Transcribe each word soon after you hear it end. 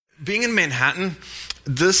being in Manhattan,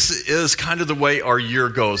 this is kind of the way our year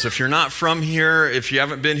goes. If you're not from here, if you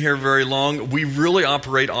haven't been here very long, we really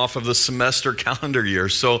operate off of the semester calendar year.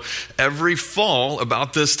 So every fall,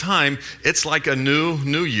 about this time, it's like a new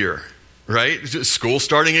year. Right? School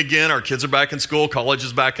starting again. Our kids are back in school. College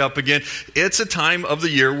is back up again. It's a time of the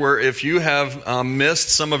year where if you have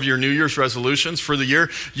missed some of your New Year's resolutions for the year,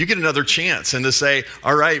 you get another chance and to say,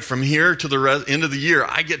 all right, from here to the end of the year,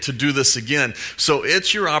 I get to do this again. So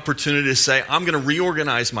it's your opportunity to say, I'm going to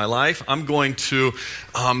reorganize my life. I'm going to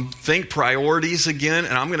think priorities again,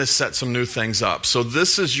 and I'm going to set some new things up. So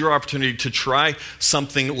this is your opportunity to try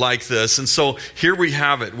something like this. And so here we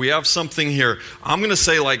have it. We have something here. I'm going to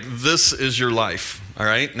say like this is your life, all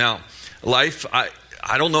right? Now, life,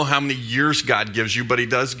 I don't know how many years God gives you, but he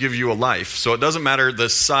does give you a life. So it doesn't matter the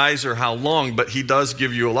size or how long, but he does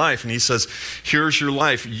give you a life. And he says, here's your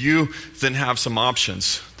life. You then have some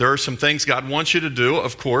options. There are some things God wants you to do,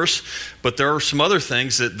 of course, but there are some other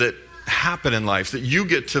things that happen in life that you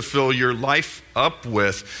get to fill your life up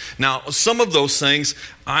with. Now, some of those things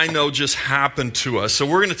I know just happen to us. So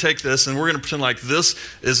we're going to take this and we're going to pretend like this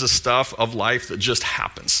is the stuff of life that just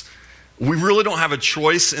happens. We really don't have a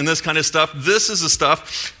choice in this kind of stuff. This is the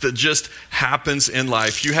stuff that just happens in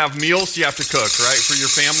life. You have meals you have to cook, right, for your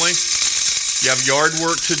family. You have yard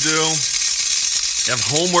work to do. You have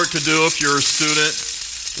homework to do if you're a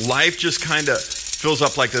student. Life just kind of fills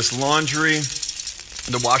up like this. Laundry,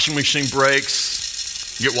 the washing machine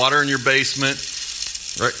breaks, you get water in your basement,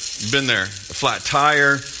 right? You've been there. A flat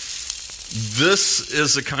tire. This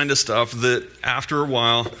is the kind of stuff that after a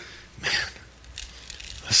while, man,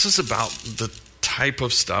 this is about the type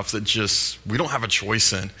of stuff that just, we don't have a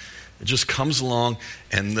choice in. It just comes along,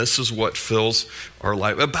 and this is what fills our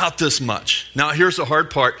life. About this much. Now, here's the hard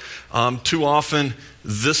part. Too often,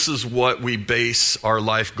 this is what we base our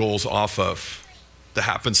life goals off of, the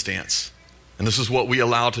happenstance. And this is what we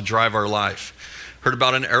allow to drive our life. Heard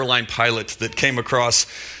about an airline pilot that came across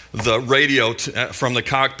the radio from the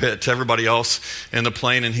cockpit to everybody else in the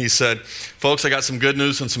plane, and he said, folks, I got some good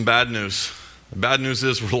news and some bad news. The bad news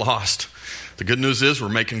is we're lost. The good news is we're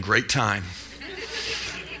making great time.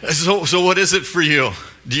 So what is it for you?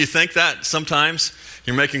 Do you think that sometimes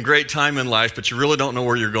you're making great time in life, but you really don't know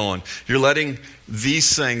where you're going? You're letting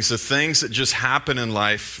these things, the things that just happen in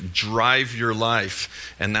life, drive your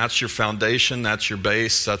life. And that's your foundation, that's your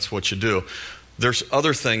base, that's what you do. There's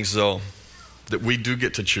other things, though, that we do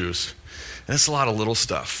get to choose. And it's a lot of little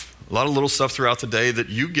stuff. A lot of little stuff throughout the day that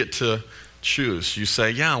you get to choose. You say,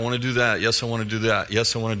 yeah, I want to do that. Yes, I want to do that.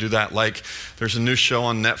 Yes, I want to do that. Like there's a new show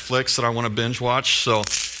on Netflix that I want to binge watch. So,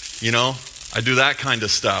 I do that kind of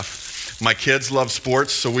stuff. My kids love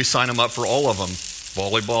sports, so we sign them up for all of them.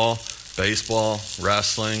 Volleyball, baseball,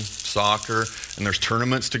 wrestling, soccer, and there's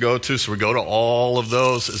tournaments to go to. So we go to all of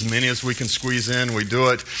those, as many as we can squeeze in. We do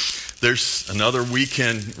it. There's another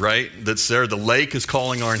weekend, right, that's there. The lake is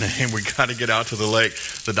calling our name. We got to get out to the lake.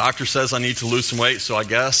 The doctor says I need to lose some weight, so I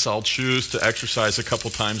guess I'll choose to exercise a couple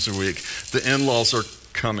times a week. The in-laws are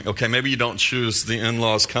coming. Okay, maybe you don't choose the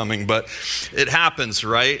in-laws coming, but it happens,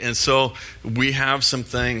 right? And so we have some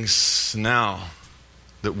things now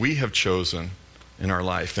that we have chosen in our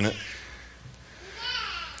life. And it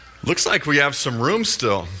looks like we have some room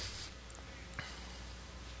still.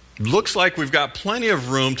 Looks like we've got plenty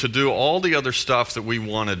of room to do all the other stuff that we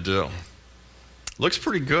want to do. Looks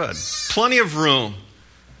pretty good. Plenty of room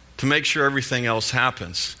to make sure everything else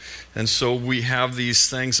happens. And so we have these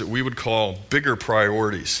things that we would call bigger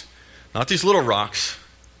priorities. Not these little rocks,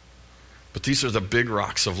 but these are the big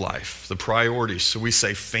rocks of life, the priorities. So we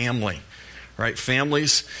say family, right?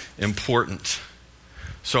 Family's important.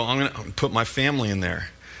 So I'm going to put my family in there.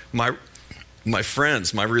 My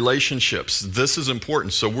friends, my relationships, this is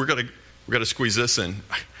important. So we're going to squeeze this in.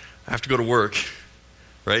 I have to go to work,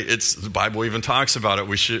 right? The Bible even talks about it.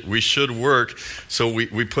 We should work. So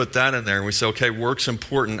we put that in there and we say, okay, work's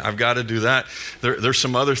important. I've got to do that. There's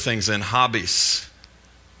some other things in hobbies.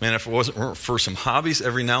 Man, if it wasn't for some hobbies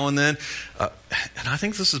every now and then, and I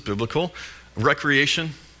think this is biblical,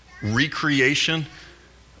 recreation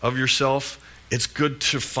of yourself. It's good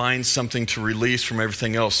to find something to release from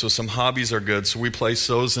everything else. So some hobbies are good. So we place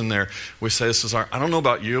those in there. We say I don't know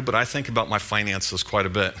about you, but I think about my finances quite a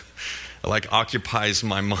bit. It occupies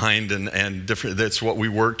my mind and different. That's what we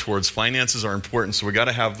work towards. Finances are important. So we got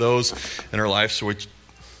to have those in our life. So we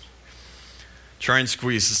try and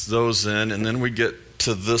squeeze those in. And then we get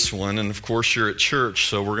to this one. And of course you're at church.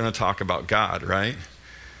 So we're going to talk about God, right?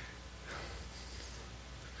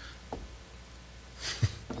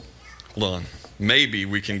 Hold on. Maybe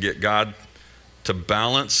we can get God to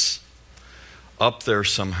balance up there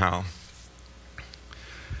somehow.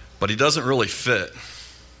 but he doesn't really fit.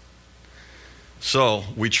 So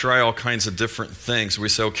we try all kinds of different things. We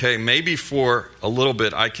say, okay, maybe for a little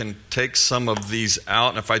bit I can take some of these out.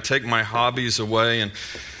 And if I take my hobbies away and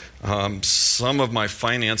some of my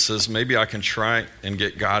finances, maybe I can try and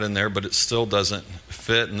get God in there, but it still doesn't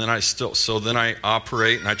fit. And then I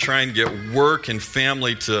operate and I try and get work and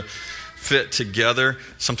family to fit together.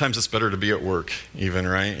 Sometimes it's better to be at work even,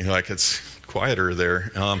 right? You're like, it's quieter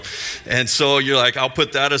there. And so you're like, I'll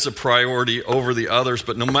put that as a priority over the others.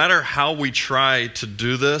 But no matter how we try to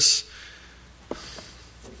do this,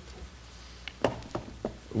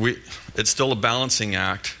 it's still a balancing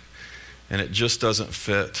act, and it just doesn't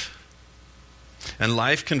fit. And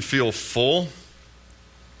life can feel full,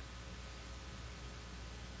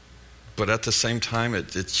 but at the same time,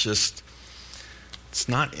 it's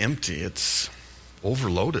not empty, it's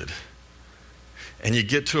overloaded. And you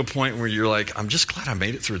get to a point where you're like, I'm just glad I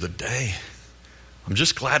made it through the day. I'm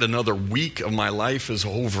just glad another week of my life is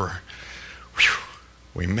over. Whew,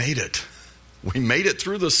 we made it. We made it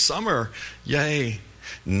through the summer. Yay.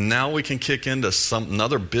 Now we can kick into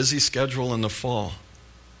another busy schedule in the fall.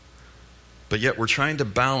 But yet we're trying to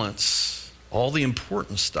balance all the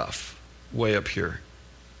important stuff way up here.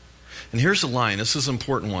 And here's the line. This is an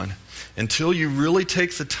important one. Until you really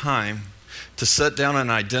take the time to sit down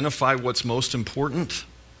and identify what's most important,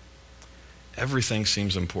 everything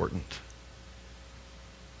seems important.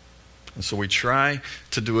 And so we try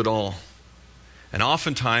to do it all. And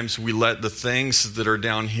oftentimes we let the things that are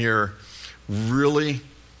down here really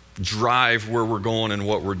drive where we're going and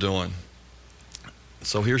what we're doing.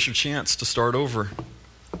 So here's your chance to start over.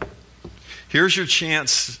 Here's your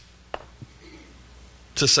chance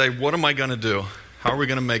to say, what am I going to do? How are we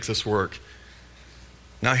going to make this work?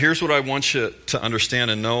 Now, here's what I want you to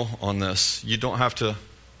understand and know on this. You don't have to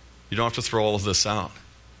throw all of this out.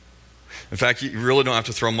 In fact, you really don't have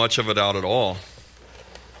to throw much of it out at all.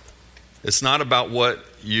 It's not about what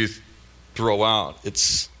you throw out.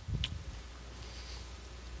 It's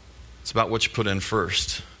about what you put in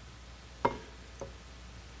first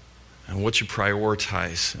and what you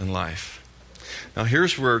prioritize in life. Now,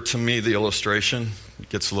 here's where, to me, the illustration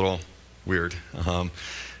gets a little weird.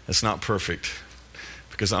 It's not perfect.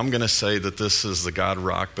 Because I'm going to say that this is the God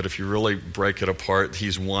rock, but if you really break it apart,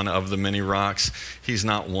 he's one of the many rocks. He's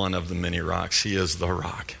not one of the many rocks. He is the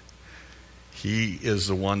rock. He is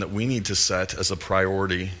the one that we need to set as a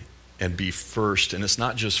priority and be first. And it's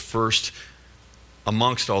not just first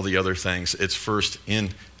amongst all the other things. It's first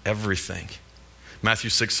in everything.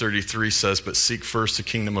 Matthew 6:33 says, but seek first the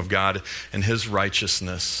kingdom of God and his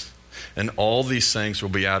righteousness, and all these things will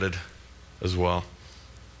be added as well.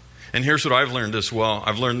 And here's what I've learned as well.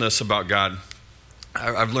 I've learned this about God.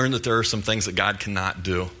 I've learned that there are some things that God cannot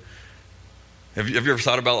do. Have you ever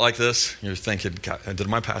thought about it like this? You're thinking, did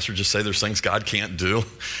my pastor just say there's things God can't do?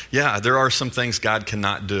 Yeah, there are some things God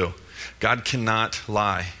cannot do. God cannot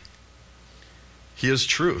lie. He is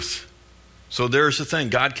truth. So there's the thing.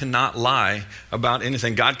 God cannot lie about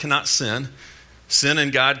anything. God cannot sin. Sin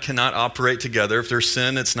and God cannot operate together. If there's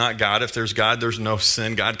sin, it's not God. If there's God, there's no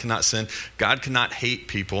sin. God cannot sin. God cannot hate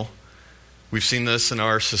people. We've seen this in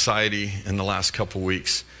our society in the last couple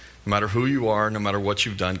weeks. No matter who you are, no matter what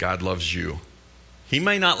you've done, God loves you. He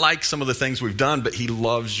may not like some of the things we've done, but he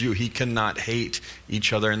loves you. He cannot hate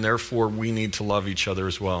each other, and therefore we need to love each other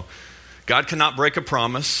as well. God cannot break a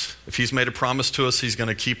promise. If he's made a promise to us, he's going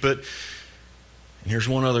to keep it. And here's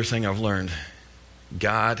one other thing I've learned.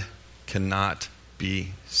 God cannot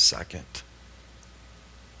be second.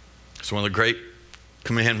 It's one of the great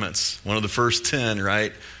commandments, one of the first 10,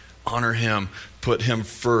 right? Honor him, put him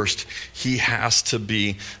first. He has to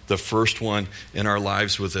be the first one in our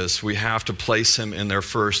lives with us. We have to place him in there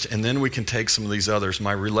first, and then we can take some of these others.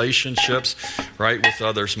 My relationships, right, with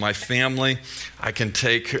others, my family. I can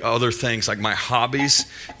take other things like my hobbies.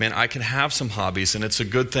 Man, I can have some hobbies, and it's a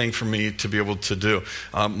good thing for me to be able to do.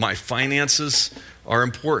 My finances are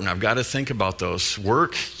important. I've got to think about those.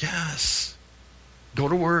 Work, yes. Go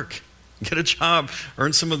to work. Get a job,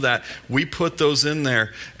 earn some of that. We put those in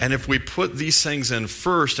there. And if we put these things in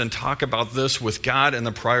first and talk about this with God and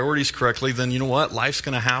the priorities correctly, then you know what? Life's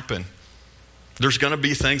going to happen. There's going to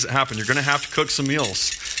be things that happen. You're going to have to cook some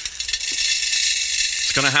meals.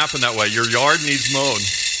 It's going to happen that way. Your yard needs mowed.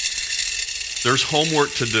 There's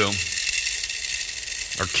homework to do.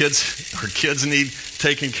 Our kids need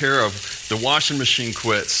taken care of. The washing machine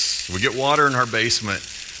quits. We get water in our basement.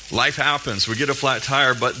 Life happens. We get a flat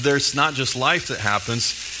tire, but there's not just life that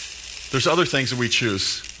happens. There's other things that we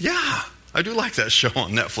choose. Yeah, I do like that show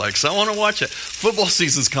on Netflix. I want to watch it. Football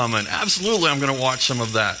season's coming. Absolutely, I'm going to watch some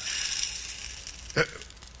of that.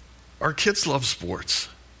 Our kids love sports.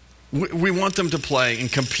 We want them to play and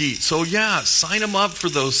compete. So yeah, sign them up for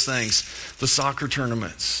those things, the soccer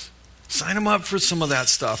tournaments. Sign them up for some of that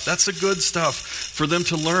stuff. That's the good stuff for them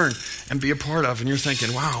to learn and be a part of. And you're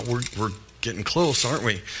thinking, wow, we're getting close, aren't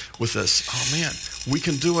we, with this? Oh man, we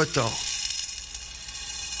can do it though.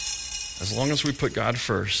 As long as we put God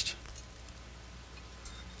first.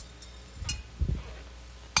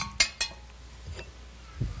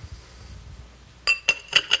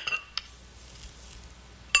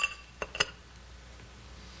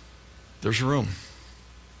 There's room.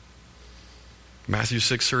 Matthew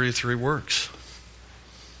 6:33 works.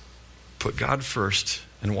 Put God first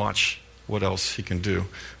and watch what else he can do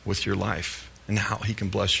with your life and how he can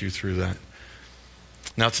bless you through that.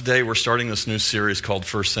 Now today we're starting this new series called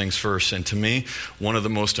First Things First. And to me, one of the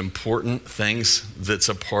most important things that's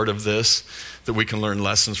a part of this that we can learn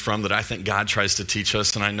lessons from, that I think God tries to teach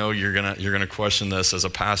us, and I know you're gonna question this as a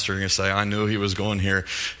pastor. You're gonna say, I knew he was going here.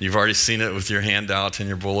 You've already seen it with your handout and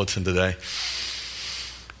your bulletin today.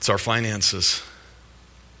 It's our finances.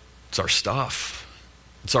 It's our stuff.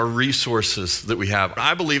 It's our resources that we have.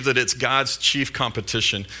 I believe that it's God's chief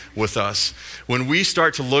competition with us. When we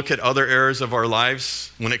start to look at other areas of our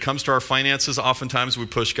lives, when it comes to our finances, oftentimes we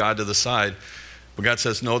push God to the side. But God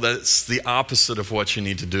says, no, that's the opposite of what you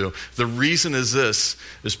need to do. The reason is this,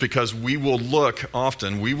 is because we will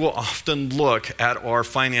often look at our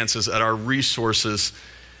finances, at our resources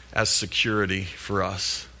as security for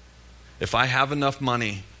us. If I have enough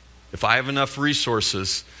money, if I have enough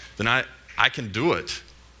resources, then I can do it.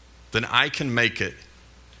 Then I can make it.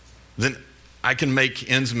 Then I can make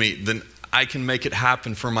ends meet. Then I can make it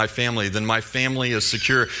happen for my family. Then my family is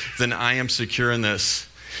secure. Then I am secure in this.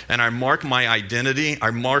 And I mark my identity,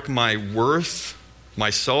 I mark my worth,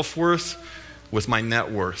 my self-worth with my net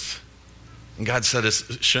worth. And God said it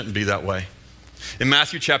shouldn't be that way. In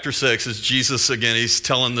Matthew chapter 6, as Jesus, again, he's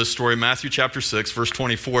telling this story. Matthew chapter 6, verse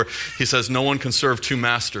 24, he says, no one can serve two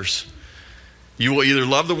masters. You will either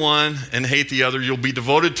love the one and hate the other. You'll be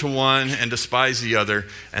devoted to one and despise the other.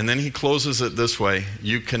 And then he closes it this way.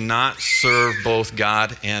 You cannot serve both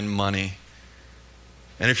God and money.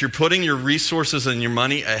 And if you're putting your resources and your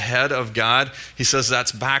money ahead of God, he says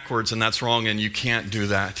that's backwards and that's wrong and you can't do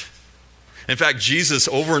that. In fact, Jesus,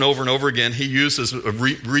 over and over and over again, he uses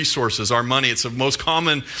resources, our money. It's the most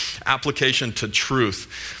common application to truth.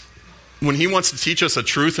 When he wants to teach us a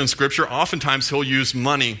truth in Scripture, oftentimes he'll use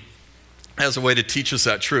money as a way to teach us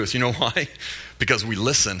that truth. You know why? Because we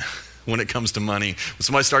listen when it comes to money. When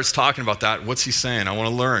somebody starts talking about that, what's he saying? I want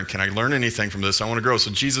to learn. Can I learn anything from this? I want to grow. So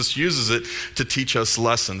Jesus uses it to teach us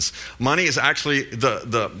lessons. Money is actually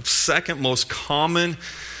the second most common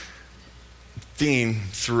theme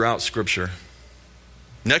throughout Scripture.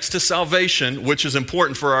 Next to salvation, which is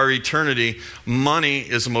important for our eternity, money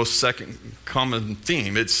is the most second common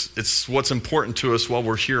theme. It's what's important to us while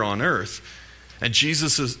we're here on earth. And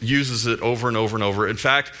Jesus uses it over and over and over. In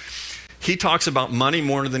fact, he talks about money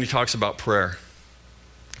more than he talks about prayer.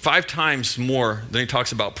 5 times more than he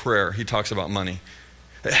talks about prayer, he talks about money.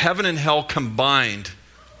 Heaven and hell combined,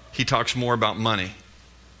 he talks more about money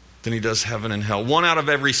than he does heaven and hell. 1 out of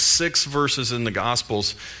every 6 verses in the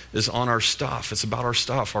Gospels is on our stuff. It's about our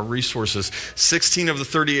stuff, our resources. 16 of the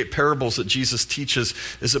 38 parables that Jesus teaches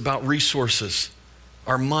is about resources.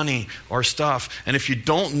 Our money, our stuff. And if you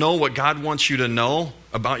don't know what God wants you to know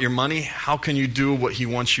about your money, how can you do what he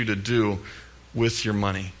wants you to do with your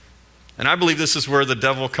money? And I believe this is where the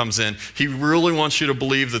devil comes in. He really wants you to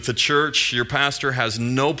believe that the church, your pastor, has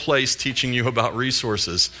no place teaching you about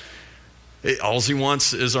resources. All he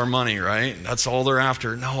wants is our money, right? That's all they're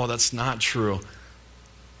after. No, that's not true.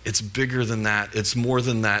 It's bigger than that. It's more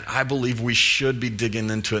than that. I believe we should be digging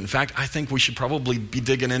into it. In fact, I think we should probably be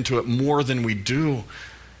digging into it more than we do.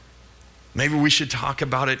 Maybe we should talk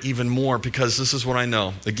about it even more, because this is what I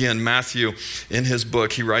know. Again, Matthew, in his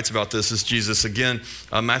book, he writes about this as Jesus. Again,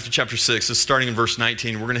 Matthew chapter 6, is starting in verse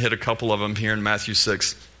 19. We're going to hit a couple of them here in Matthew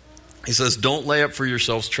 6. He says, don't lay up for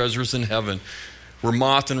yourselves treasures in heaven where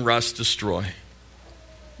moth and rust destroy,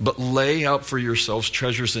 but lay up for yourselves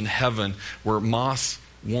treasures in heaven where moth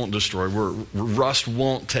won't destroy, where rust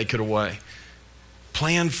won't take it away.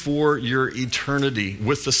 Plan for your eternity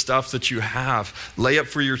with the stuff that you have. Lay up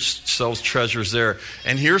for yourselves treasures there.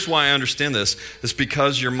 And here's why I understand this. It's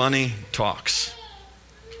because your money talks.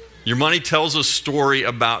 Your money tells a story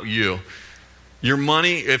about you. Your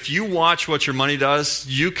money, if you watch what your money does,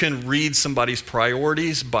 you can read somebody's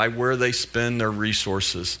priorities by where they spend their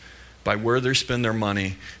resources, by where they spend their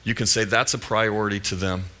money. You can say that's a priority to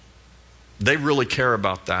them. They really care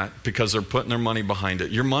about that because they're putting their money behind it.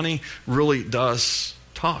 Your money really does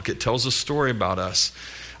talk. It tells a story about us.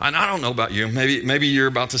 And I don't know about you. Maybe you're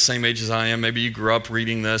about the same age as I am. Maybe you grew up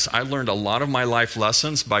reading this. I learned a lot of my life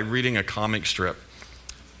lessons by reading a comic strip.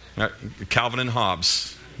 Calvin and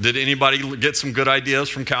Hobbes. Did anybody get some good ideas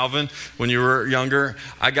from Calvin when you were younger?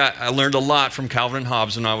 I learned a lot from Calvin and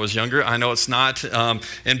Hobbes when I was younger. I know it's not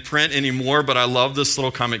in print anymore, but I love this little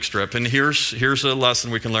comic strip. And here's a lesson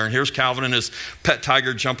we can learn. Here's Calvin and his pet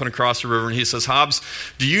tiger jumping across the river, and he says, Hobbes,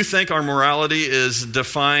 do you think our morality is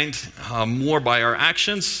defined more by our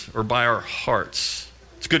actions or by our hearts?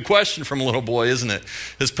 It's a good question from a little boy, isn't it?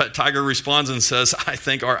 His pet tiger responds and says, I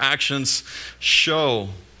think our actions show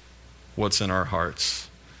what's in our hearts.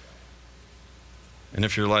 And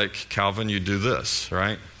if you're like Calvin, you do this,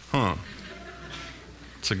 right?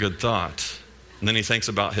 It's a good thought. And then he thinks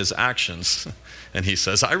about his actions, and he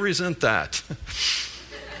says, I resent that.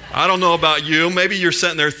 I don't know about you. Maybe you're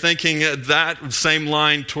sitting there thinking that same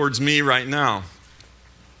line towards me right now,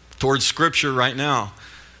 towards Scripture right now.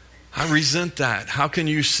 I resent that. How can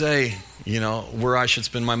you say, where I should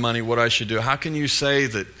spend my money, what I should do? How can you say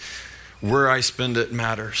that where I spend it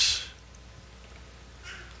matters?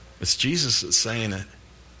 It's Jesus that's saying it.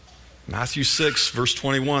 Matthew 6, verse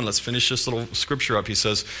 21. Let's finish this little scripture up. He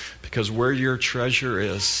says, because where your treasure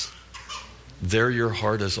is, there your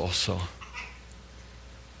heart is also.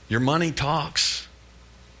 Your money talks.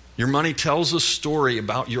 Your money tells a story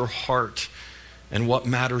about your heart and what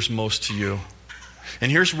matters most to you.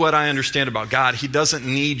 And here's what I understand about God. He doesn't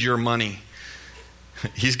need your money.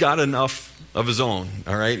 He's got enough of his own,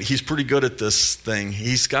 all right? He's pretty good at this thing.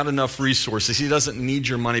 He's got enough resources. He doesn't need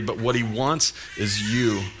your money, but what he wants is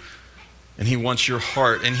you. And he wants your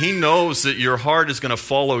heart. And he knows that your heart is going to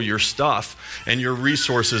follow your stuff and your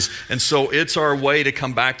resources. And so it's our way to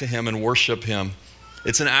come back to him and worship him.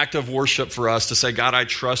 It's an act of worship for us to say, God, I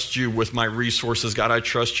trust you with my resources. God, I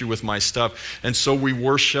trust you with my stuff. And so we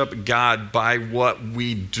worship God by what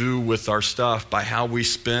we do with our stuff, by how we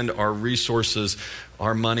spend our resources,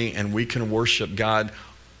 our money, and we can worship God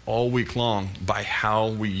all week long by how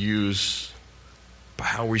we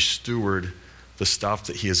steward the stuff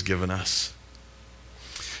that he has given us.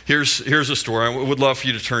 Here's a story. I would love for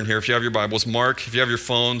you to turn here. If you have your Bibles, Mark, if you have your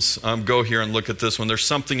phones, go here and look at this one. There's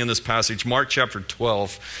something in this passage. Mark chapter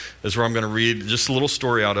 12 is where I'm going to read just a little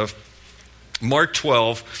story out of. Mark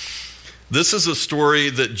 12. This is a story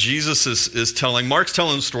that Jesus is telling. Mark's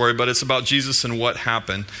telling the story, but it's about Jesus and what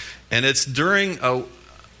happened. And it's during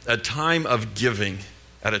a time of giving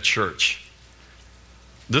at a church.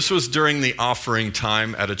 This was during the offering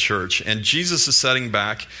time at a church. And Jesus is sitting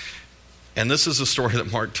back. And this is a story that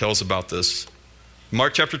Mark tells about this.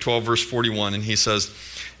 Mark chapter 12, verse 41. And he says,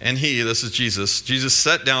 and this is Jesus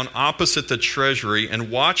sat down opposite the treasury and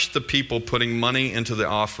watched the people putting money into the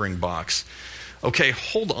offering box. Okay,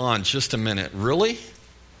 hold on just a minute. Really?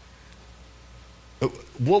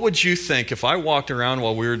 What would you think if I walked around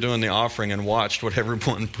while we were doing the offering and watched what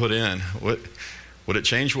everyone put in? Would it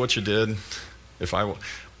change what you did?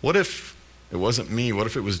 What if it wasn't me? What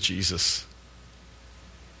if it was Jesus?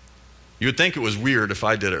 You would think it was weird if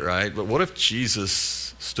I did it, right? But what if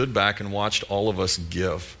Jesus stood back and watched all of us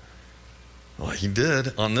give? Well, he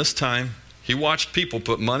did on this time. He watched people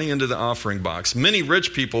put money into the offering box. Many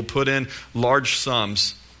rich people put in large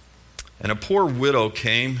sums. And a poor widow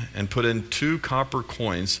came and put in 2 copper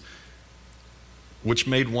coins, which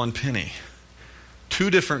made 1 penny.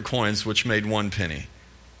 2 different coins, which made 1 penny.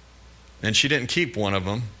 And she didn't keep one of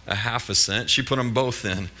them, a half a cent. She put them both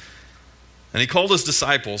in. And he called his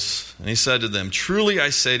disciples, and he said to them, truly I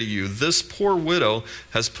say to you, this poor widow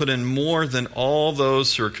has put in more than all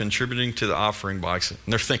those who are contributing to the offering box. And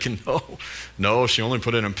they're thinking, no, she only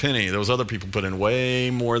put in a penny. Those other people put in way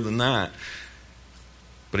more than that.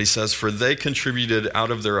 But he says, for they contributed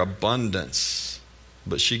out of their abundance,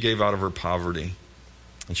 but she gave out of her poverty.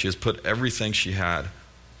 And she has put everything she had,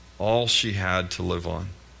 all she had to live on.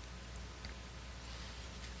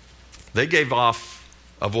 They gave off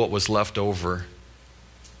of what was left over.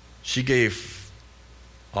 She gave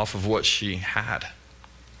off of what she had.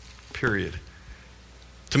 Period.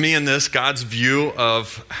 To me in this, God's view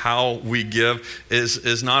of how we give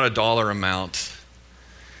is not a dollar amount.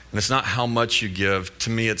 And it's not how much you give. To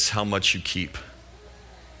me, it's how much you keep.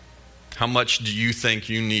 How much do you think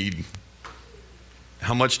you need?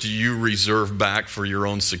 How much do you reserve back for your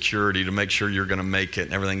own security to make sure you're going to make it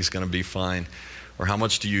and everything's going to be fine? Or how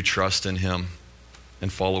much do you trust in him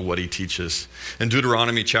and follow what he teaches? In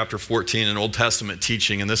Deuteronomy chapter 14, an Old Testament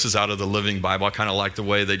teaching, and this is out of the Living Bible. I kind of like the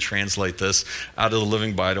way they translate this. Out of the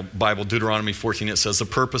Living Bible, Deuteronomy 14, it says, the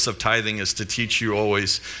purpose of tithing is to teach you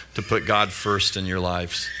always to put God first in your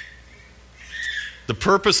lives. The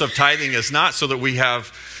purpose of tithing is not so that we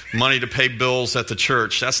have money to pay bills at the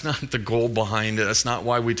church. That's not the goal behind it. That's not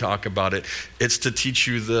why we talk about it. It's to teach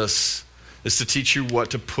you this. It's to teach you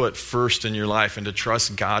what to put first in your life and to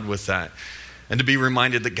trust God with that. And to be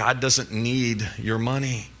reminded that God doesn't need your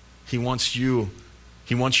money. He wants you.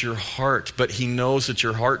 He wants your heart, but he knows that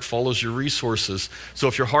your heart follows your resources. So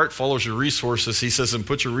if your heart follows your resources, he says, and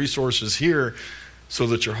put your resources here so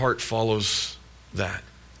that your heart follows that.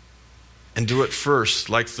 And do it first,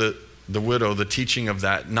 like the widow, the teaching of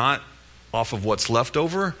that, not off of what's left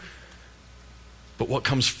over, but what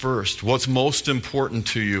comes first. What's most important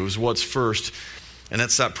to you is what's first, and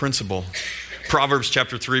it's that principle. Proverbs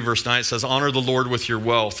chapter 3, verse 9 says, honor the Lord with your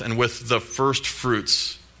wealth and with the first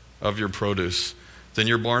fruits of your produce. Then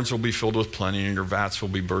your barns will be filled with plenty and your vats will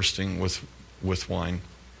be bursting with wine.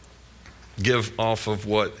 Give off of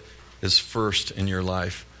what is first in your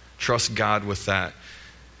life. Trust God with that.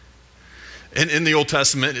 In the Old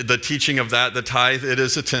Testament, the teaching of that, the tithe, it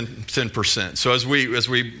is a 10%. So as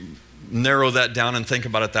we narrow that down and think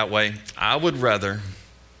about it that way, I would rather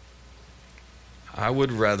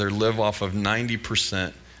live off of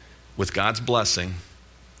 90% with God's blessing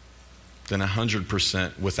than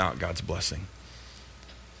 100% without God's blessing.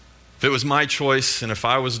 If it was my choice and if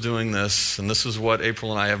I was doing this, and this is what April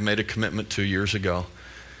and I have made a commitment to years ago,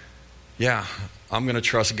 yeah, I'm going to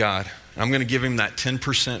trust God. I'm going to give him that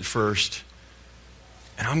 10% first,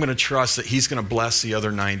 and I'm going to trust that he's going to bless the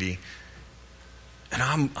other 90. And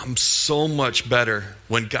I'm so much better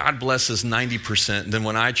when God blesses 90% than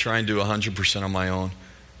when I try and do 100% on my own.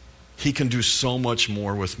 He can do so much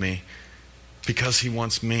more with me because he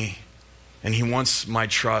wants me. And he wants my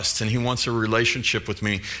trust, and he wants a relationship with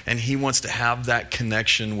me, and he wants to have that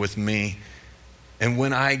connection with me. And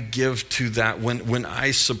when I give to that, when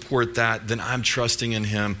I support that, then I'm trusting in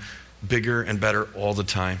him bigger and better all the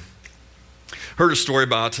time. Heard a story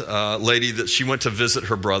about a lady that she went to visit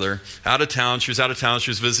her brother out of town. She was out of town. She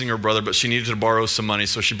was visiting her brother, but she needed to borrow some money,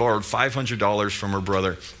 so she borrowed $500 from her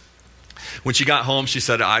brother. When she got home, she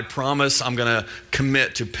said, I promise I'm going to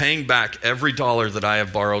commit to paying back every dollar that I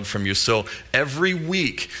have borrowed from you. So every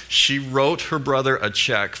week, she wrote her brother a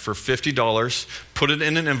check for $50, put it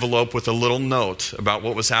in an envelope with a little note about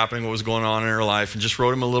what was happening, what was going on in her life, and just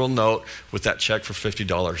wrote him a little note with that check for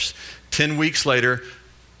 $50. 10 weeks later,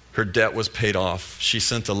 her debt was paid off. She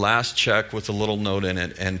sent the last check with a little note in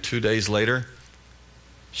it, and 2 days later,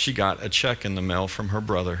 she got a check in the mail from her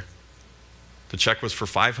brother. The check was for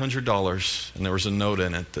 $500, and there was a note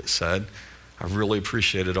in it that said, I really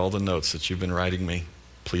appreciated all the notes that you've been writing me.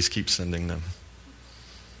 Please keep sending them.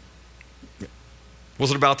 Was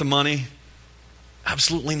it about the money?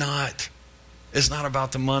 Absolutely not. It's not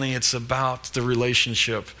about the money. It's about the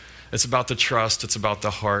relationship. It's about the trust. It's about the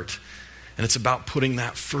heart. And it's about putting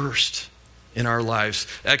that first in our lives.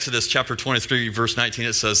 Exodus chapter 23, verse 19,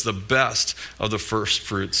 it says, the best of the first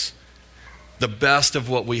fruits. The best of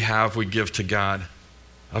what we have, we give to God.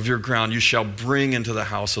 Of your ground, you shall bring into the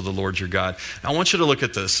house of the Lord your God. Now, I want you to look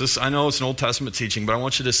at this. I know it's an Old Testament teaching, but I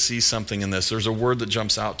want you to see something in this. There's a word that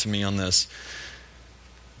jumps out to me on this.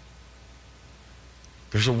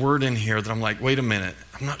 There's a word in here that I'm like, wait a minute.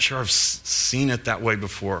 I'm not sure I've seen it that way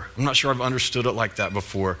before. I'm not sure I've understood it like that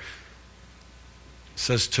before. It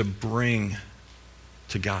says to bring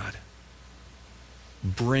to God.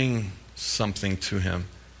 Bring something to him.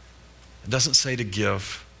 It doesn't say to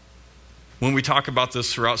give. When we talk about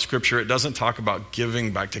this throughout Scripture, it doesn't talk about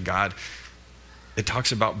giving back to God. It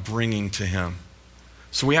talks about bringing to him.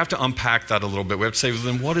 So we have to unpack that a little bit. We have to say, well,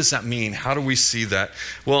 then what does that mean? How do we see that?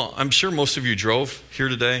 Well, I'm sure most of you drove here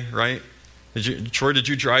today, right? Troy, did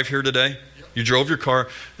you drive here today? Yep. You drove your car.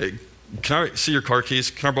 Hey, can I see your car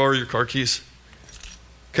keys? Can I borrow your car keys?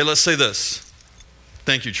 Okay, let's say this.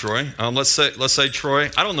 Thank you, Troy. Let's say Troy,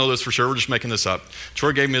 I don't know this for sure, we're just making this up.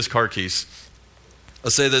 Troy gave me his car keys.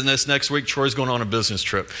 Let's say that this next week, Troy's going on a business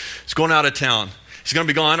trip. He's going out of town. He's going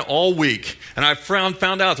to be gone all week. And I found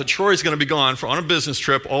out that Troy's going to be gone on a business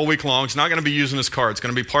trip all week long. He's not going to be using his car. It's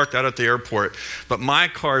going to be parked out at the airport. But my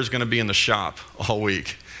car is going to be in the shop all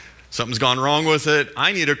week. Something's gone wrong with it.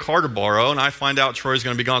 I need a car to borrow, and I find out Troy's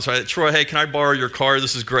going to be gone. So I said, Troy, hey, can I borrow your car?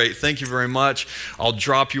 This is great. Thank you very much. I'll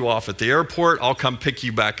drop you off at the airport. I'll come pick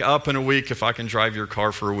you back up in a week if I can drive your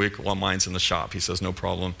car for a week while mine's in the shop. He says, no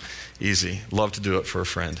problem. Easy. Love to do it for a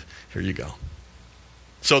friend. Here you go.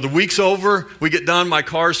 So the week's over. We get done. My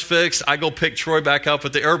car's fixed. I go pick Troy back up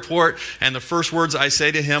at the airport, and the first words I say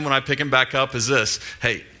to him when I pick him back up is this.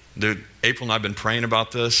 Hey, dude, April and I have been praying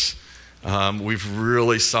about this. We've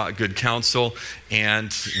really sought good counsel,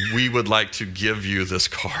 and we would like to give you this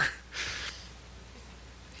car.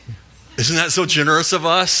 Isn't that so generous of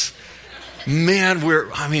us? Man,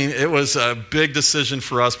 it was a big decision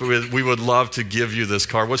for us, but we would love to give you this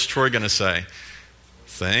car. What's Troy going to say?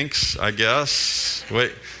 Thanks, I guess.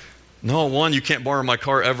 Wait, no, one, you can't borrow my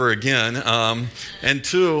car ever again. And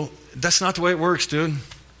two, that's not the way it works, dude.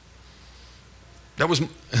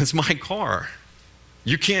 It's my car.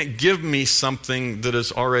 You can't give me something that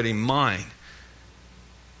is already mine.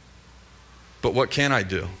 But what can I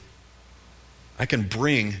do? I can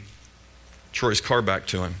bring Troy's car back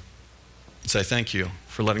to him and say, thank you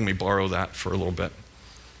for letting me borrow that for a little bit.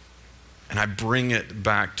 And I bring it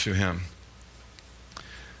back to him.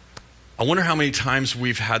 I wonder how many times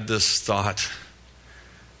we've had this thought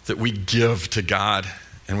that we give to God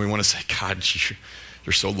and we want to say, God,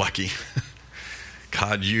 you're so lucky.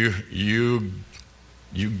 God, you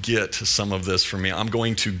get some of this from me. I'm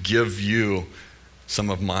going to give you some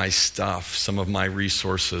of my stuff, some of my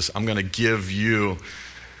resources. I'm going to give you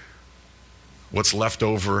what's left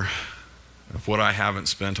over of what I haven't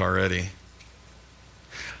spent already.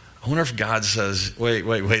 I wonder if God says, wait,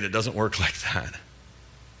 it doesn't work like that.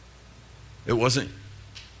 It wasn't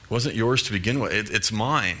yours to begin with. It's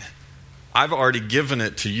mine. I've already given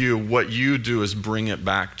it to you. What you do is bring it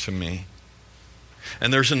back to me.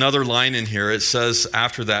 And there's another line in here. It says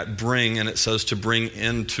after that, bring, and it says to bring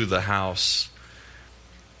into the house.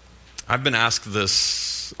 I've been asked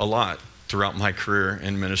this a lot throughout my career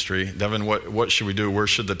in ministry. Devin, what should we do? Where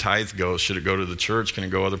should the tithe go? Should it go to the church? Can it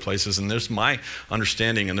go other places? And there's my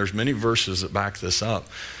understanding, and there's many verses that back this up.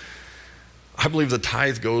 I believe the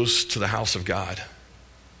tithe goes to the house of God.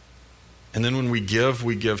 And then when we give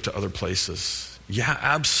to other places. Yeah,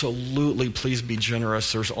 absolutely. Please be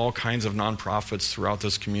generous. There's all kinds of nonprofits throughout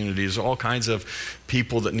this community. There's all kinds of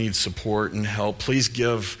people that need support and help. Please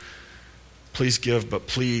give, but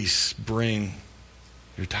please bring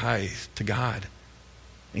your tithe to God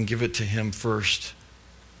and give it to Him first.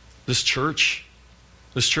 This church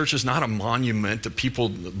is not a monument that people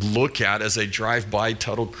look at as they drive by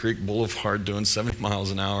Tuttle Creek Boulevard doing 70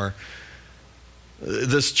 miles an hour.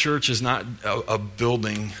 This church is not a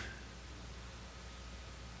building.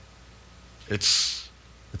 It's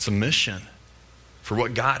a mission for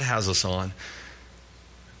what God has us on.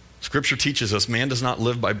 Scripture teaches us man does not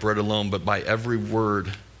live by bread alone, but by every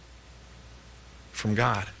word from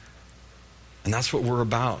God. And that's what we're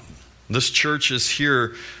about. This church is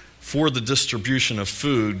here for the distribution of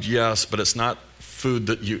food, yes, but it's not food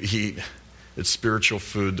that you eat. It's spiritual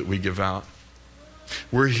food that we give out.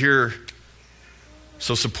 We're here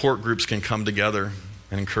so support groups can come together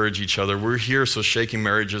and encourage each other. We're here so shaking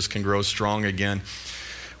marriages can grow strong again.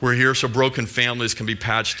 We're here so broken families can be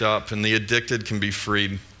patched up and the addicted can be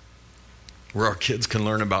freed. Where our kids can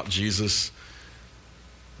learn about Jesus.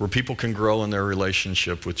 Where people can grow in their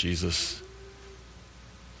relationship with Jesus.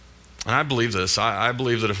 And I believe this. I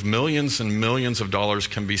believe that if millions and millions of dollars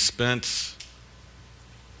can be spent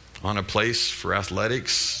on a place for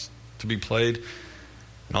athletics to be played,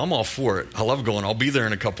 and I'm all for it. I love going. I'll be there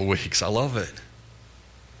in a couple weeks. I love it.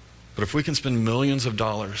 But if we can spend millions of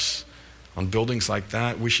dollars on buildings like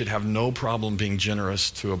that, we should have no problem being generous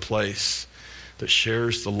to a place that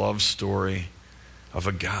shares the love story of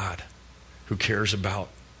a God who cares about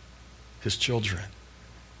His children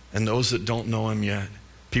and those that don't know Him yet,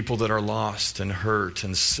 people that are lost and hurt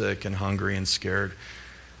and sick and hungry and scared.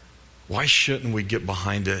 Why shouldn't we get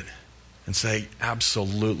behind it and say,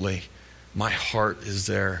 absolutely, my heart is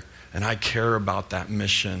there and I care about that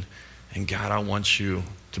mission, and God, I want you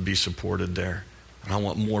to be supported there, and I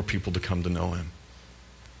want more people to come to know Him.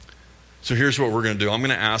 So here's what we're going to do. I'm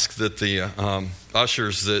going to ask that the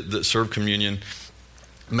ushers that serve communion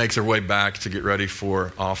make their way back to get ready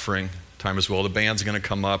for offering time as well. The band's going to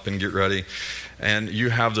come up and get ready. And you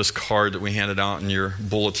have this card that we handed out in your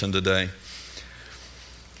bulletin today.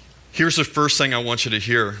 Here's the first thing I want you to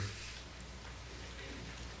hear.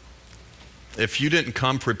 If you didn't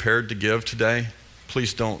come prepared to give today,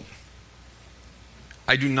 please don't.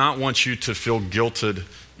 I do not want you to feel guilted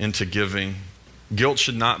into giving. Guilt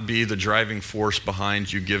should not be the driving force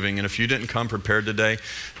behind you giving. And if you didn't come prepared today,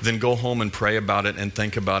 then go home and pray about it and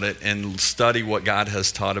think about it and study what God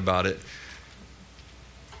has taught about it.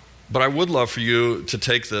 But I would love for you to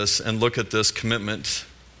take this and look at this commitment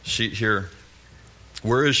sheet here.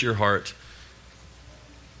 Where is your heart?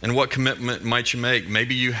 And what commitment might you make?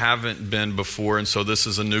 Maybe you haven't been before, and so this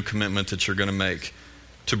is a new commitment that you're going to make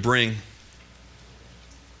to bring.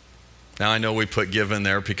 Now, I know we put give in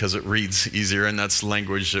there because it reads easier, and that's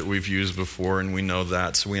language that we've used before, and we know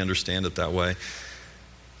that, so we understand it that way.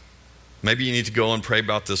 Maybe you need to go and pray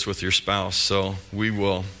about this with your spouse, so I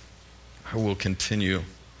will continue.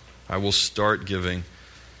 I will start giving.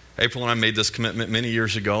 April and I made this commitment many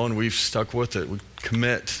years ago, and we've stuck with it. We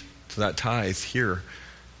commit to that tithe here.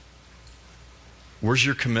 Where's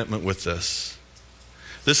your commitment with this?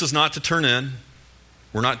 This is not to turn in.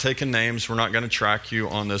 We're not taking names. We're not going to track you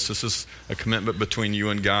on this. This is a commitment between you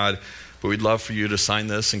and God. But we'd love for you to sign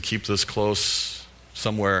this and keep this close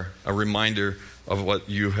somewhere, a reminder of what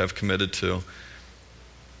you have committed to.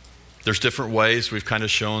 There's different ways. We've kind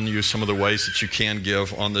of shown you some of the ways that you can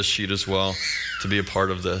give on this sheet as well to be a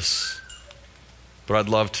part of this. But I'd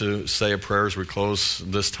love to say a prayer as we close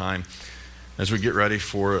this time. As we get ready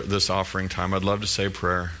for this offering time, I'd love to say a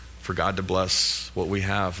prayer for God to bless what we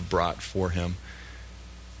have brought for him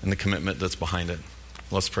and the commitment that's behind it.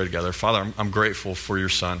 Let's pray together. Father, I'm grateful for your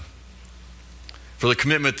son, for the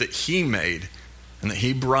commitment that he made and that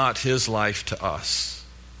he brought his life to us,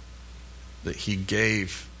 that he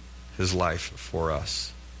gave his life for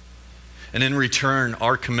us. And in return,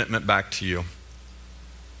 our commitment back to you.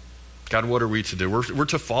 God, what are we to do? We're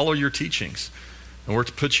to follow your teachings, and we're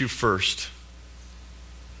to put you first.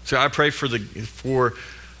 So I pray for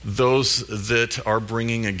those that are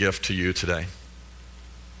bringing a gift to you today.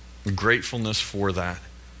 Gratefulness for that.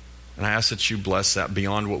 And I ask that you bless that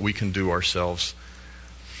beyond what we can do ourselves.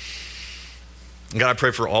 And God, I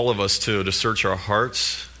pray for all of us too, to search our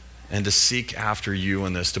hearts and to seek after you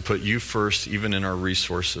in this, to put you first even in our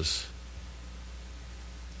resources.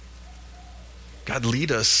 God,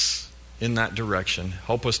 lead us in that direction.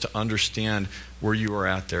 Help us to understand where you are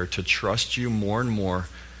at there, to trust you more and more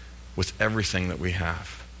with everything that we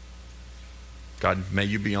have. God, may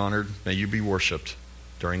you be honored, may you be worshiped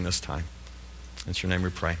during this time. In your name we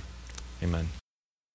pray. Amen.